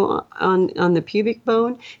 you know, on the pubic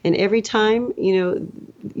bone. And every time, you know,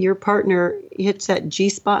 your partner hits that G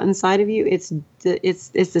spot inside of you, it's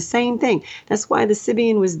the same thing. That's why the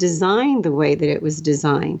Sybian was designed the way that it was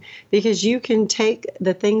designed, because you can take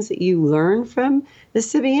the things that you learn from the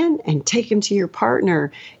Sybian and take them to your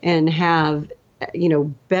partner and have, you know,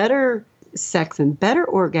 better sex and better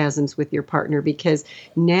orgasms with your partner, because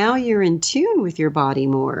now you're in tune with your body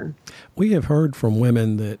more. We have heard from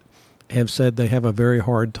women that have said they have a very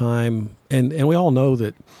hard time, and we all know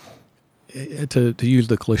that, to use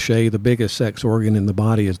the cliche, the biggest sex organ in the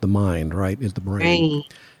body is the mind, right? Is the brain.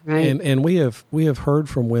 Right. And we have heard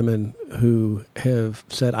from women who have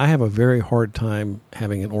said, I have a very hard time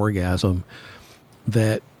having an orgasm,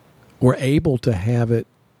 that were able to have it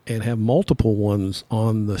and have multiple ones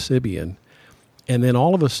on the Sybian. And then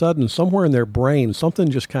all of a sudden, somewhere in their brain, something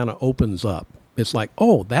just kind of opens up. It's like,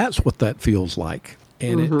 oh, that's what that feels like.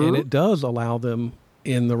 And mm-hmm. it does allow them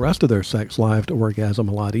in the rest of their sex life to orgasm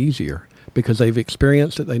a lot easier, because they've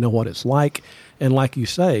experienced it. They know what it's like. And like you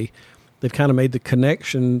say, they've kind of made the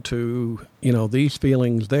connection to, you know, these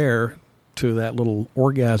feelings there to that little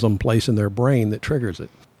orgasm place in their brain that triggers it.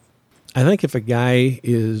 I think if a guy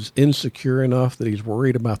is insecure enough that he's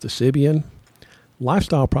worried about the Sybian,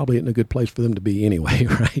 lifestyle probably isn't a good place for them to be anyway,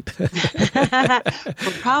 right?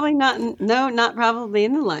 Well, probably not. No, not probably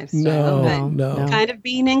in the lifestyle. No. Kind of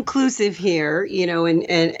being inclusive here, you know,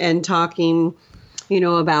 and talking, you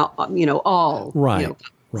know, about, you know, all. Right, you know,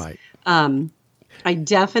 right. I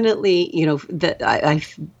definitely, you know, that I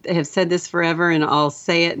have said this forever, and I'll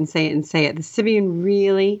say it and say it and say it. The Sybian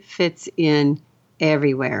really fits in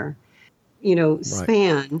everywhere. You know,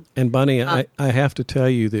 span. Right. And Bunny, I have to tell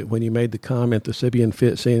you that when you made the comment, the Sybian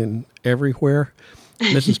fits in everywhere,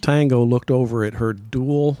 Mrs. Tango looked over at her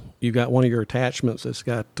dual. You got one of your attachments that's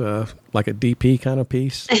got like a DP kind of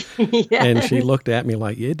piece. Yes. And she looked at me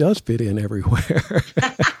like, it does fit in everywhere.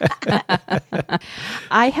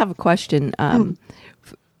 I have a question.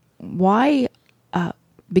 Why,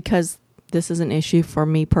 because this is an issue for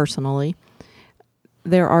me personally,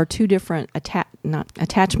 there are two different, not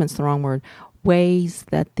attachments, the wrong word, ways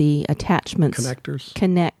that the attachments connectors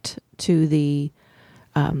connect to the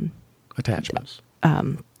attachments.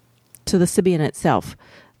 To the Sybian itself,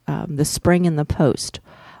 the spring and the post.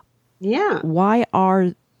 Yeah. Why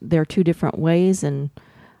are there two different ways, and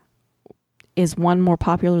is one more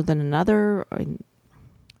popular than another?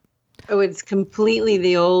 Oh, it's completely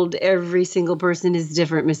the old, every single person is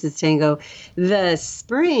different, Mrs. Tango. The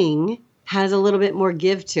spring has a little bit more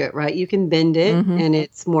give to it, right? You can bend it and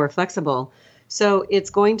it's more flexible. So it's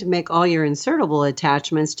going to make all your insertable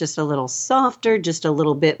attachments just a little softer, just a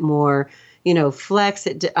little bit more, flex.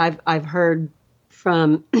 I've heard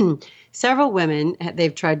from several women,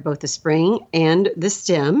 they've tried both the spring and the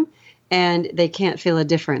stem, and they can't feel a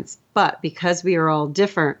difference. But because we are all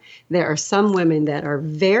different, there are some women that are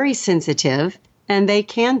very sensitive, and they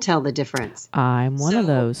can tell the difference. I'm one of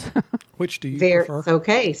those. Which do you prefer?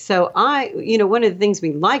 Okay. So one of the things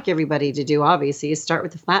we like everybody to do, obviously, is start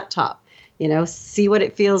with the flat top. See what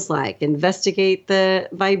it feels like, investigate the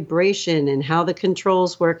vibration and how the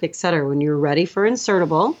controls work, et cetera. When you're ready for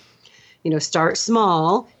insertable, start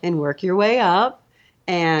small and work your way up,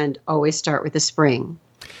 and always start with the spring.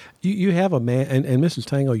 You have a man, and Mrs.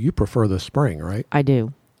 Tango, you prefer the spring, right? I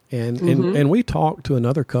do. And we talked to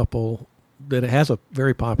another couple that has a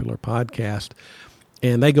very popular podcast,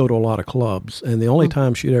 and they go to a lot of clubs, and the only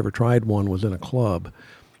time she'd ever tried one was in a club,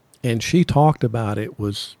 and she talked about it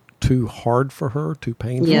was too hard for her, too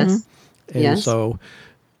painful. Yes. And so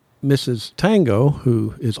Mrs. Tango,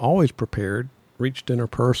 who is always prepared, reached in her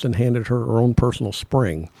purse and handed her own personal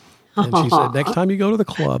spring. And she said, next time you go to the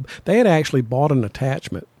club, they had actually bought an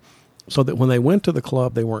attachment so that when they went to the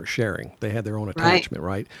club, they weren't sharing. They had their own attachment,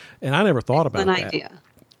 right? And I never thought about that. Idea.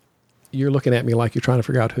 You're looking at me like you're trying to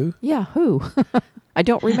figure out who? Yeah, who? I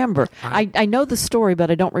don't remember. I know the story,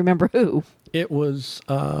 but I don't remember who. It was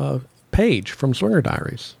Paige from Swinger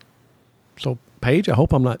Diaries. So, Paige, I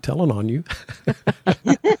hope I'm not telling on you.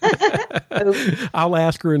 I'll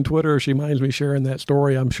ask her in Twitter if she minds me sharing that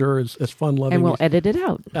story. I'm sure as fun-loving. And we'll edit it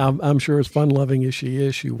out. I'm sure as fun-loving as she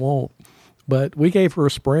is, she won't. But we gave her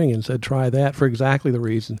a spring and said, try that for exactly the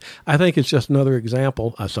reason. I think it's just another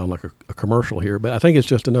example. I sound like a commercial here, but I think it's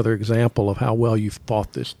just another example of how well you've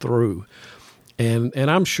thought this through. And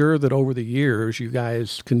I'm sure that over the years, you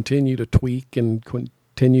guys continue to tweak and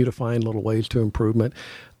continue to find little ways to improvement.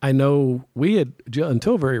 I know we had,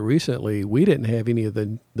 until very recently, we didn't have any of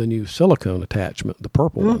the new silicone attachment, the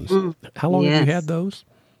purple ones. How long have you had those?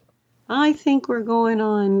 I think we're going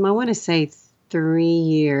on, I want to say 3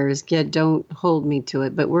 years. Don't hold me to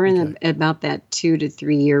it, but we're in about that 2 to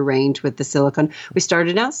 3 year range with the silicone. We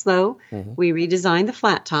started out slow. We redesigned the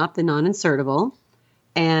flat top, the non-insertable,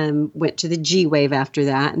 and went to the G-Wave after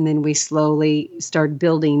that. And then we slowly started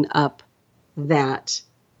building up that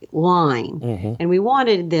line. And we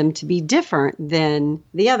wanted them to be different than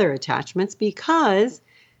the other attachments because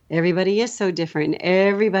everybody is so different.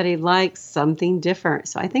 Everybody likes something different.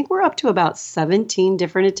 So I think we're up to about 17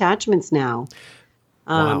 different attachments now.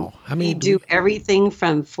 Wow. We do everything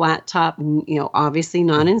from flat top, obviously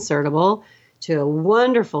non-insertable, to a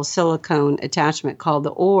wonderful silicone attachment called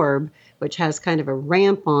the Orb, which has kind of a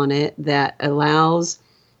ramp on it that allows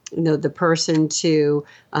the person to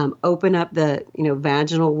open up the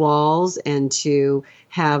vaginal walls and to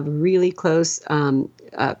have really close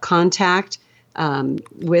contact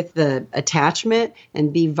with the attachment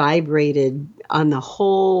and be vibrated on the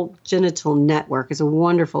whole genital network. Is a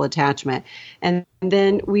wonderful attachment. And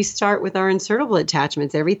then we start with our insertable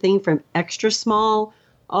attachments, everything from extra small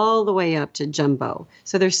all the way up to jumbo.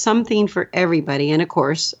 So there's something for everybody. And of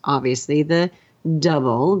course, obviously the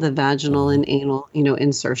double, the vaginal and anal,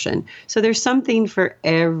 insertion. So there's something for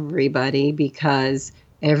everybody because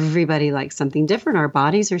everybody likes something different. Our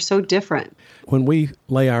bodies are so different. When we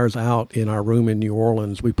lay ours out in our room in New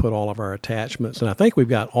Orleans, we put all of our attachments, and I think we've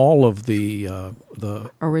got all of the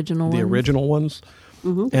original ones.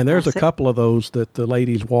 And there's a couple of those that the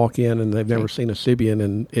ladies walk in and they've never seen a Sybian,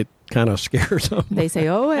 and it kind of scares them. They say,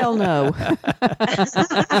 "Oh, hell no!"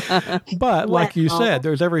 But like you said,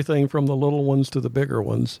 there's everything from the little ones to the bigger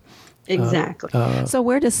ones. Exactly. So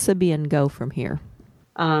where does Sybian go from here?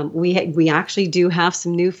 We actually do have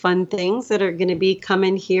some new fun things that are going to be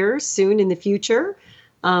coming here soon in the future.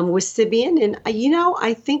 with Sybian. And,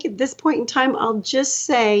 I think at this point in time, I'll just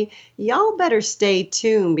say, y'all better stay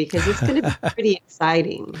tuned because it's going to be pretty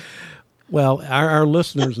exciting. Well, our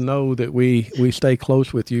listeners know that we stay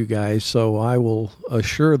close with you guys, so I will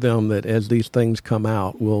assure them that as these things come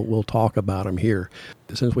out, we'll talk about them here.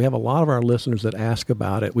 Since we have a lot of our listeners that ask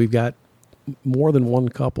about it, we've got more than one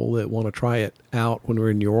couple that want to try it out when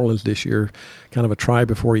we're in New Orleans this year, kind of a try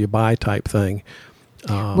before you buy type thing.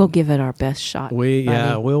 We'll give it our best shot.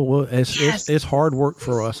 We'll. It's hard work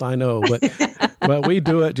for us, I know, but we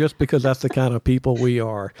do it just because that's the kind of people we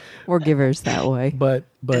are. We're givers that way. But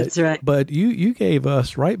that's right. But you gave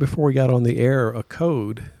us right before we got on the air a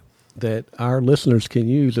code that our listeners can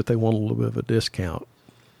use if they want a little bit of a discount.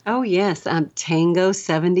 Oh yes, Tango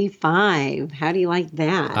 75. How do you like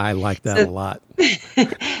that? I like that a lot.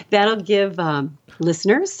 That'll give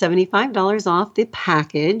listeners $75 off the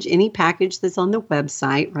package, any package that's on the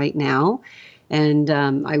website right now. And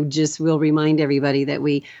I just will remind everybody that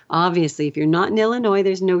we, obviously, if you're not in Illinois,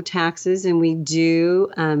 there's no taxes, and we do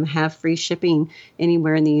have free shipping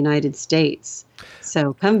anywhere in the United States.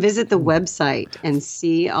 So come visit the website and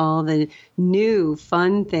see all the new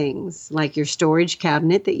fun things, like your storage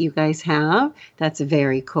cabinet that you guys have. That's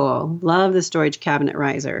very cool. Love the storage cabinet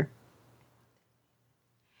riser.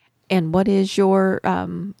 And what is your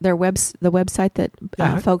the website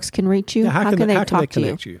that folks can reach you? Yeah, how can they talk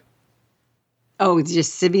to you? Oh, it's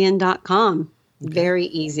just Sybian.com. Okay. Very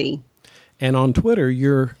easy. And on Twitter,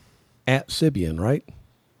 you're at Sybian, right?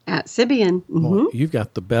 At Sybian. Mm-hmm. Well, you've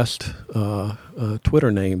got the best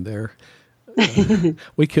Twitter name there.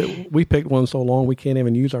 We picked one so long we can't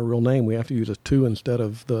even use our real name. We have to use a 2 instead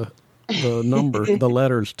of the number, the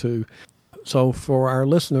letters 2. So for our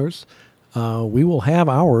listeners, we will have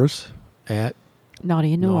ours at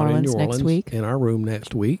Naughty in New Orleans next week. In our room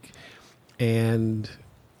next week. And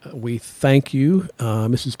we thank you,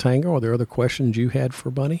 Mrs. Tango. Are there other questions you had for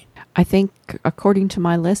Bunny? I think, according to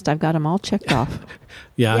my list, I've got them all checked off.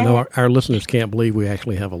 Yeah, I know our listeners can't believe we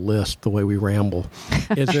actually have a list the way we ramble.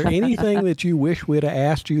 Is there anything that you wish we'd have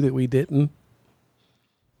asked you that we didn't?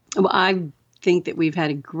 Well, I think that we've had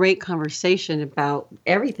a great conversation about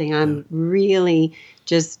everything. I'm really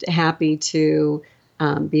just happy to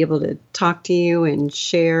be able to talk to you and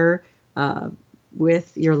share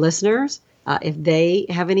with your listeners. If they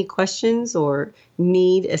have any questions or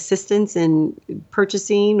need assistance in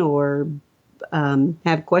purchasing or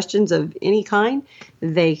have questions of any kind,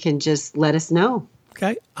 they can just let us know.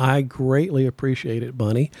 Okay. I greatly appreciate it,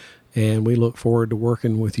 Bunny. And we look forward to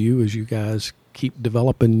working with you as you guys keep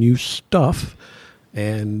developing new stuff.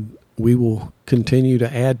 And we will continue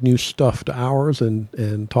to add new stuff to ours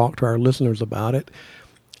and talk to our listeners about it.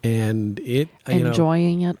 And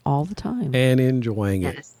enjoying it all the time. And enjoying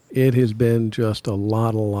it. It has been just a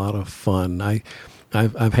lot of fun.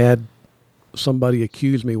 I've had somebody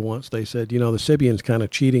accuse me once. They said, the Sybian's kind of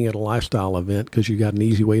cheating at a lifestyle event because you got an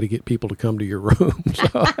easy way to get people to come to your room.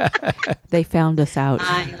 So they found us out.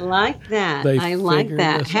 I like that.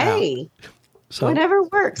 Hey, so whatever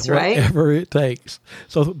works, right? Whatever it takes.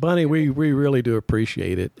 So, Bunny, we really do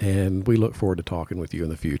appreciate it, and we look forward to talking with you in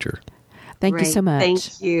the future. Thank you so much.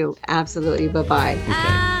 Thank you. Absolutely. Bye-bye. Okay.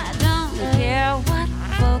 I don't care what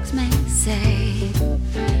folks may say.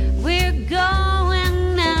 We're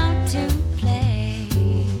going out to play,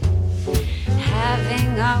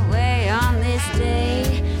 having our way on this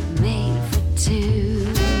day made for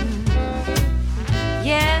two.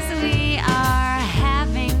 Yes, we are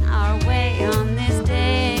having our way on this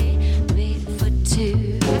day made for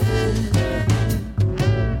two.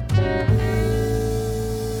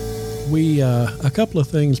 A couple of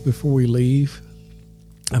things before we leave.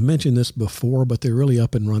 I mentioned this before, but they're really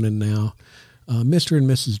up and running now. Mr. and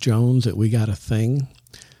Mrs. Jones at We Got a Thing,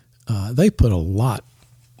 they put a lot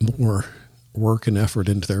more work and effort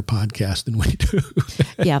into their podcast than we do.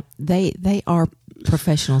 Yeah, they are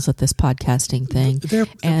professionals at this podcasting thing,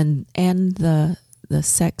 and the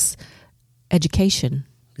sex education.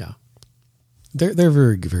 Yeah, they're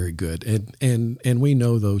very, very good, and we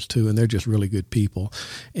know those two, and they're just really good people.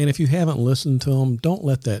 And if you haven't listened to them, don't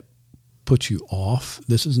let that put you off.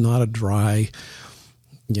 This is not a dry,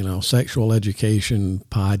 sexual education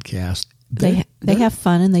podcast. They have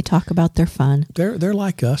fun and they talk about their fun. They're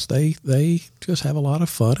like us. They just have a lot of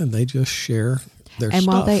fun and they just share their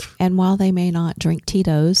stuff. While they may not drink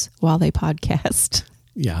Tito's while they podcast.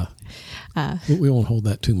 Yeah. We won't hold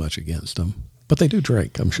that too much against them. But they do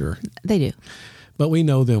drink, I'm sure. They do. But we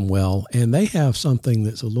know them well, and they have something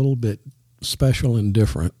that's a little bit special and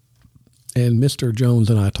different. And Mr. Jones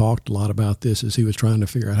and I talked a lot about this as he was trying to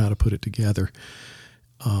figure out how to put it together.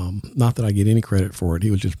 Not that I get any credit for it.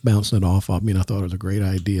 He was just bouncing it off of me, and I thought it was a great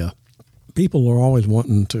idea. People are always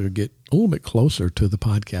wanting to get a little bit closer to the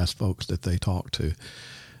podcast folks that they talk to.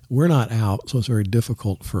 We're not out, so it's very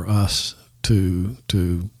difficult for us to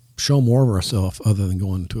show more of ourselves other than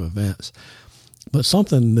going to events. But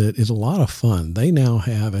something that is a lot of fun, they now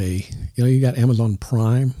have you got Amazon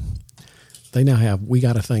Prime. They now have We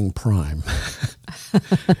Got a Thing Prime.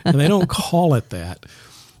 And they don't call it that.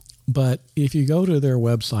 But if you go to their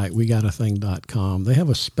website, wegotathing.com, they have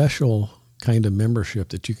a special kind of membership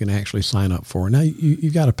that you can actually sign up for. Now,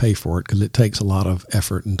 you got to pay for it because it takes a lot of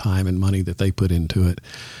effort and time and money that they put into it.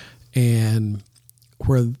 And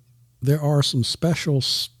where there are some special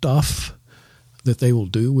stuff that they will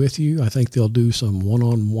do with you. I think they'll do some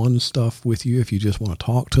one-on-one stuff with you if you just want to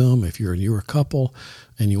talk to them, if you're a newer couple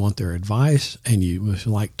and you want their advice and you would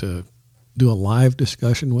like to do a live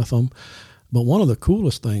discussion with them. But one of the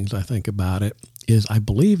coolest things I think about it is I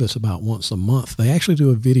believe it's about once a month. They actually do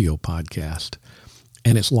a video podcast,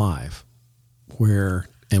 and it's live,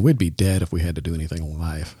 and we'd be dead if we had to do anything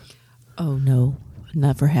live. Oh, no.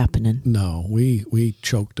 Never happening. No, we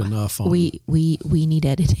choked enough on. We need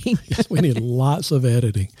editing. Yes, we need lots of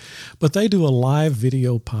editing, but they do a live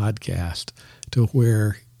video podcast to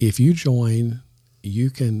where if you join, you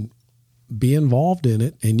can be involved in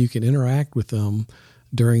it and you can interact with them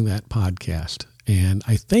during that podcast. And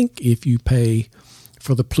I think if you pay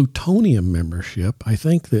for the plutonium membership, I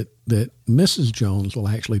think that Mrs. Jones will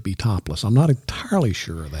actually be topless. I'm not entirely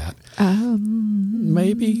sure of that.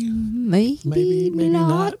 Maybe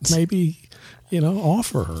not. Maybe,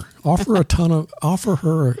 offer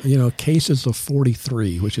her, cases of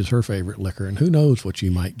 43, which is her favorite liquor, and who knows what you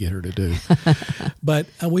might get her to do. But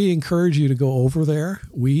we encourage you to go over there.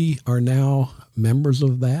 We are now members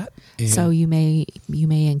of that. So you may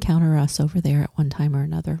encounter us over there at one time or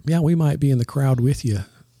another. Yeah, we might be in the crowd with you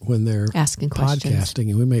when they're asking podcasting, questions.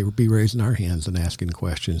 And we may be raising our hands and asking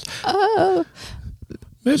questions.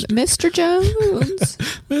 Mr. Jones.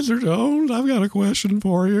 Mr. Jones, I've got a question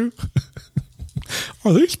for you.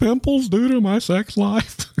 Are these pimples due to my sex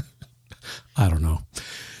life? I don't know.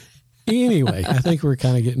 Anyway, I think we're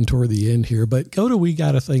kind of getting toward the end here, but go to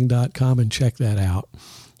wegotathing.com and check that out.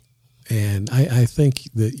 And I think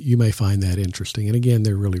that you may find that interesting. And again,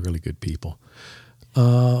 they're really, really good people.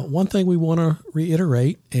 One thing we want to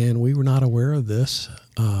reiterate, and we were not aware of this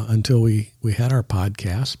until we had our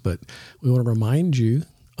podcast, but we want to remind you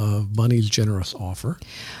of Bunny's generous offer.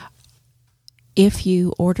 If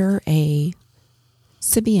you order a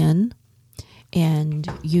Sybian and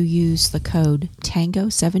you use the code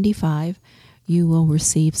TANGO75, you will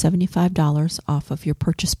receive $75 off of your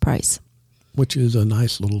purchase price. Which is a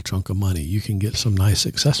nice little chunk of money. You can get some nice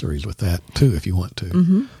accessories with that, too, if you want to.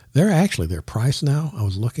 Mm-hmm. Their price now, I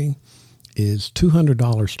was looking, is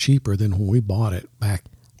 $200 cheaper than when we bought it back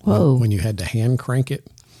when you had to hand crank it.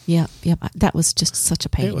 Yeah. That was just such a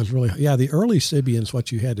pain. It was really, the early Sybians,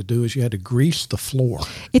 what you had to do is you had to grease the floor.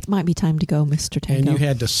 It might be time to go, Mr. Tango. And you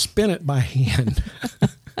had to spin it by hand.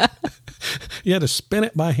 You had to spin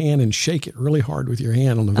it by hand and shake it really hard with your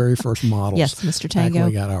hand on the very first models. Yes, Mr. Tango. Back when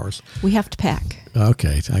we got ours. We have to pack.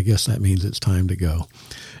 Okay, I guess that means it's time to go.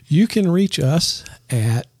 You can reach us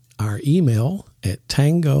at our email at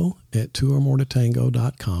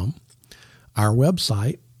tango@twoormoretotango.com. Our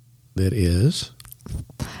website, that is...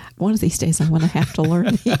 One of these days I'm going to have to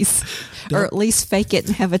learn these, or at least fake it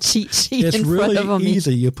and have a cheat sheet in front of them. It's really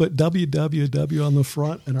easy. You put www on the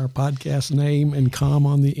front and our podcast name and com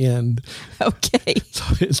on the end. Okay. So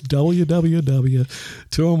it's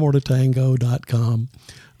www.twoormoretotango.com.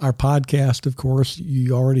 Our podcast, of course,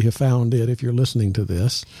 you already have found it if you're listening to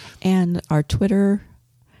this. And our Twitter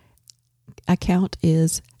account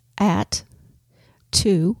is at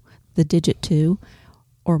 2, the digit 2,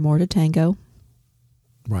 or more to tango.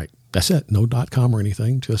 Right. That's it. No .com or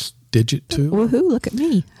anything. Just digit 2. Woohoo, look at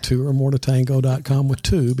me. 2ormoretotango.com with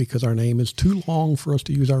 2 because our name is too long for us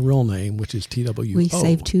to use our real name, which is TWO. We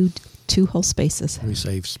save two whole spaces. We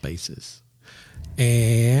save spaces.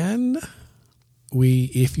 And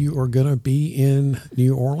if you are going to be in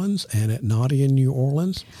New Orleans and at Naughty in New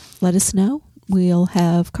Orleans, let us know. We'll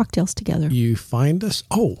have cocktails together. You find us.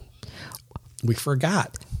 Oh, we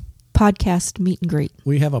forgot. Podcast meet and greet.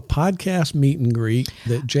 We have a podcast meet and greet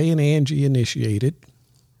that Jay and Angie initiated.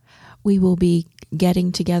 We will be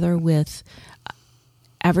getting together with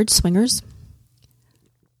Average Swingers,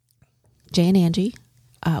 Jay and Angie,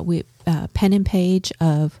 pen and page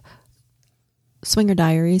of Swinger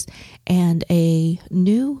Diaries, and a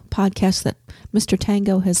new podcast that Mr.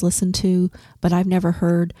 Tango has listened to, but I've never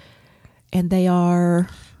heard. And they are...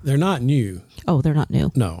 They're not new. Oh, they're not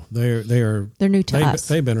new. No, they're new to us.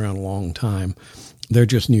 They've been around a long time. They're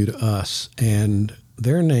just new to us, and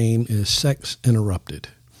their name is Sex Interrupted.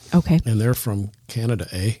 Okay. And they're from Canada,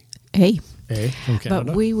 eh? From Canada.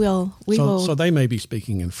 But we will. So they may be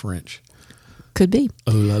speaking in French. Could be.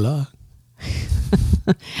 Oh la la.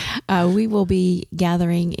 We will be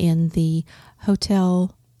gathering in the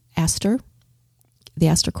Hotel Astor, the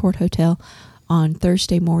Astor Court Hotel, on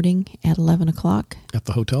Thursday morning at 11 o'clock. At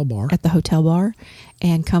the hotel bar. At the hotel bar.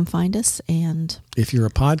 And come find us. And if you're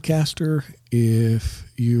a podcaster, if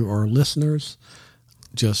you are listeners,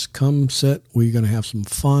 just come sit. We're going to have some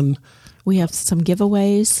fun. We have some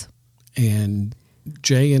giveaways. And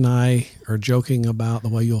Jay and I are joking about the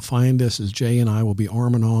way you'll find us is Jay and I will be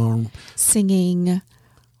arm in arm. Singing.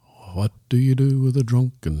 What do you do with a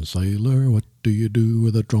drunken sailor? What do you do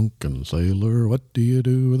with a drunken sailor? What do you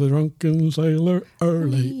do with a drunken sailor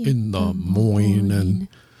early in the morning?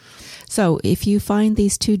 So if you find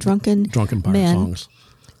these two drunken pirate men,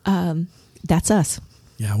 songs, that's us.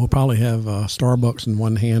 Yeah, we'll probably have Starbucks in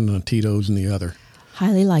one hand and a Tito's in the other.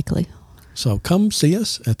 Highly likely. So come see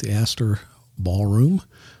us at the Astor Ballroom,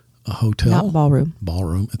 a hotel. Not ballroom.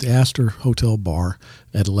 Ballroom at the Astor Hotel Bar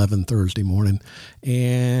at 11 Thursday morning.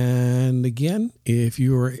 And again, if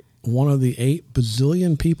you're one of the 8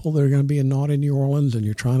 bazillion people that are going to be in Naughty New Orleans and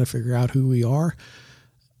you're trying to figure out who we are,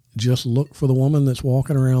 just look for the woman that's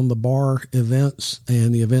walking around the bar events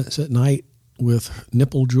and the events at night with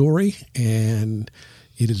nipple jewelry, and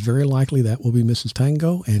it is very likely that will be Mrs.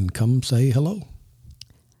 Tango, and come say hello.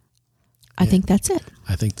 I think that's it.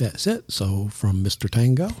 I think that's it. So from Mr.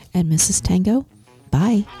 Tango and Mrs. Tango,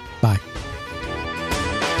 bye. Bye.